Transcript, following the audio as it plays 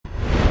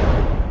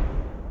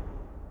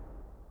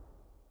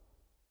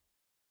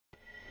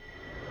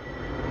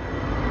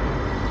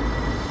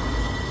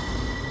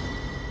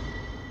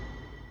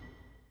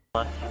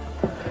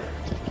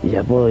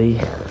Yeah, boy.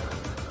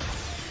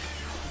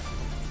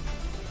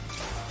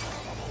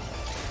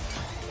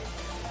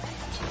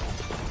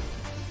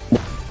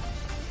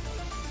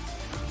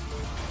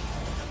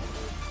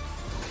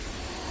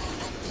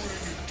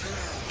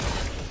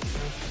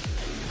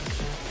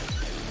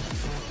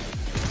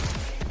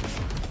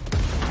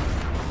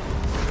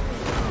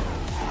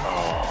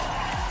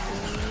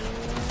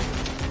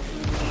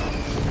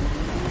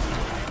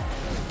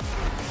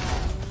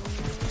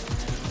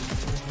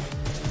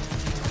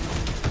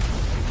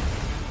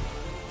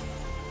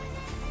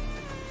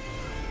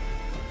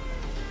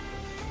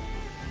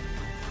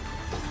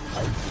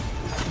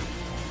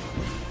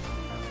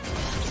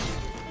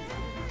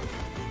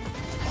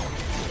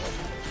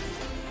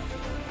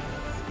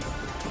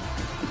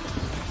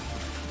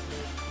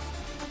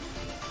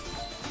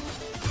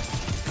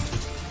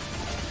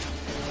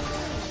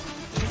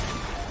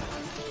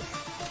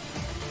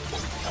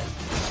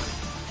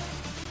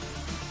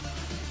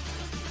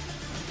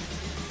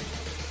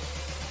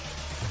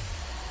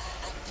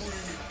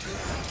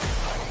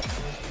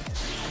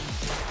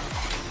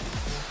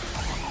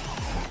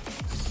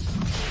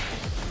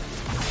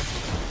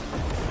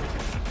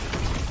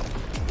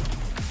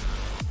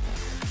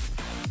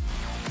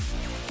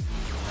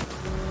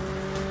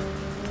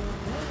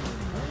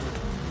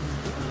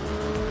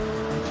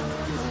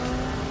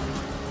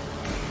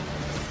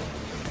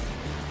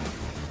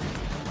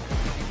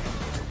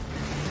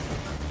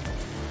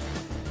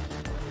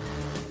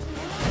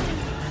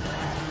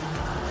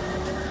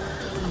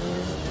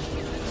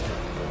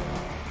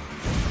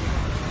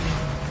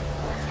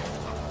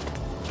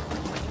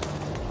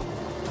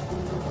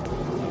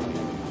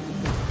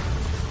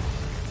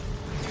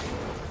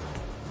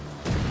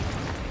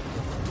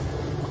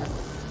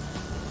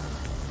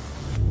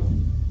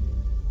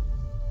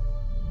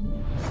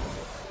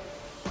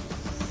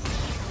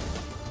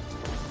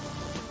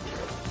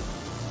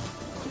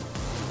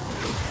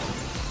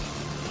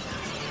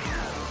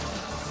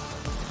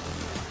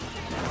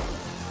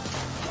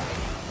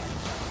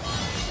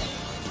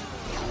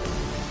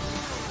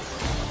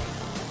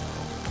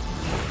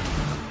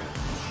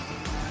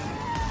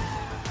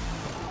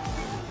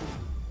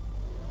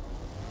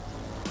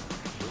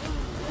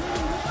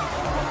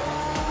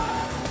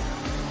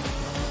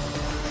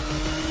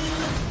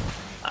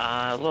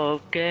 I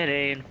love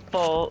getting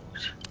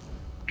fucked,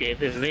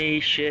 giving me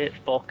shit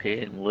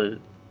fucking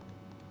loot.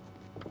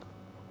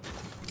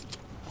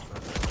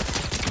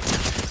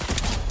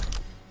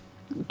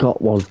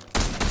 Got one.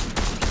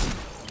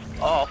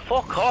 Oh,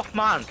 fuck off,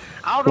 man.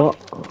 How What?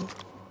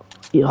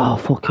 Yeah, oh,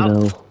 fucking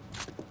hell.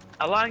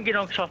 I'm landing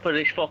on top of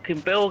this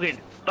fucking building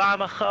by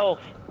myself,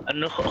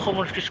 and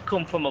someone's just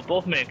come from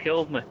above me and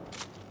killed me.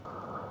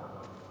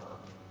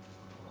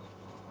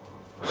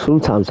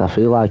 Sometimes I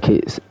feel like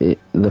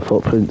the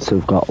footprints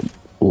have got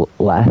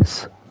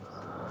less.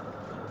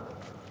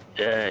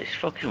 Yeah, it's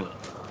fucking...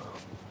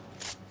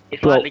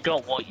 It's Bro. like they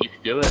don't want you to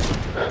do it.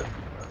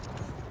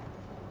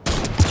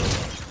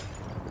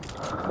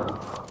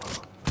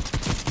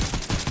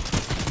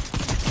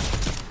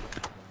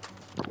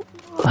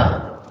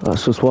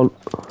 That's just one.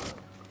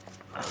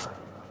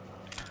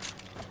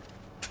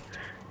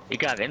 You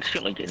can't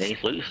instantly get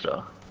these loot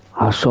though.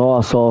 I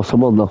saw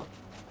someone though.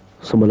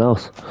 Someone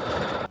else.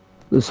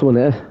 There's someone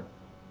here.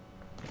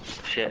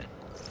 Shit.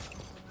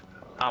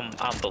 I'm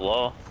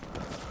below.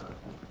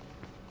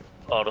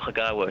 Oh, there's a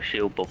guy with a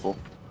shield bubble.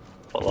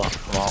 Fuck that,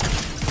 come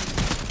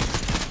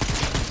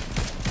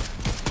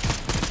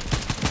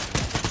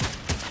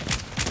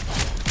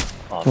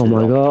on. Oh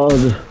my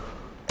god.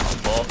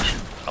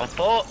 I'm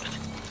fucked.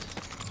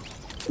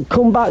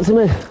 Come back to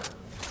me.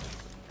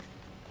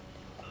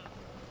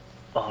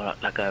 Oh,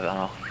 that guy ran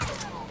off.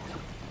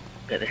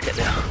 Get this.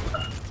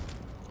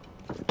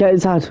 Get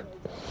inside.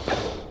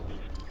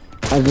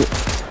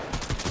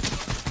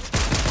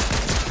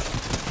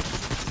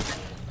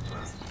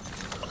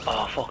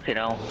 Oh, fucking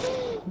hell.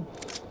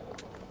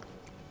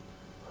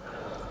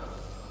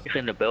 He's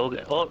in the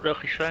building. Oh,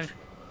 look, he's strong.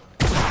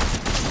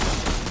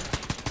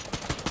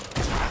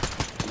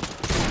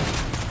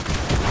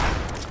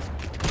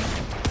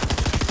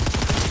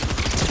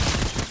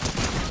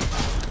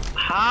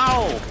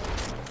 How?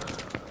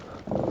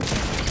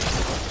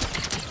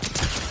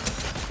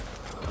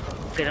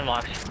 Get him,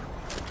 Max.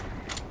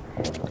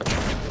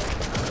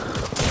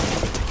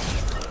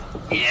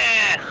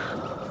 Yeah!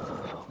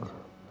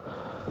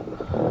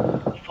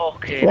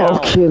 Fucking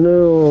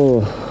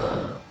hell.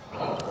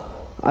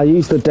 I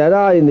used the dead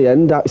eye in the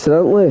end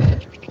accidentally.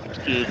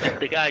 Dude,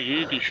 the guy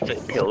you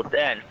just killed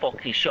then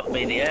fucking shot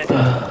me in the head.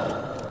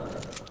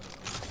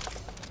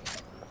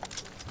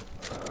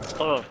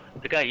 Oh,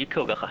 the guy you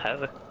killed got a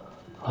heavy.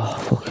 Oh,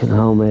 fucking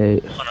hell,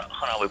 mate. I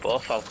know we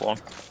both have one.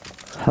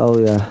 Hell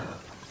yeah.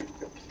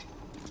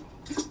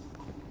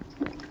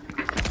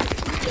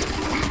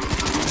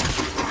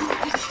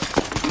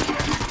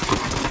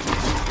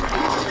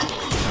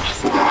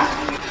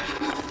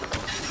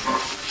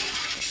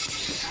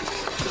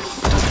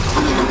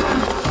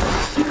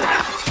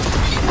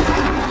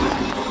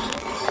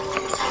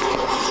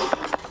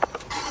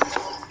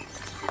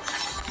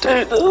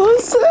 Dude, that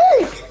was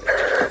sick!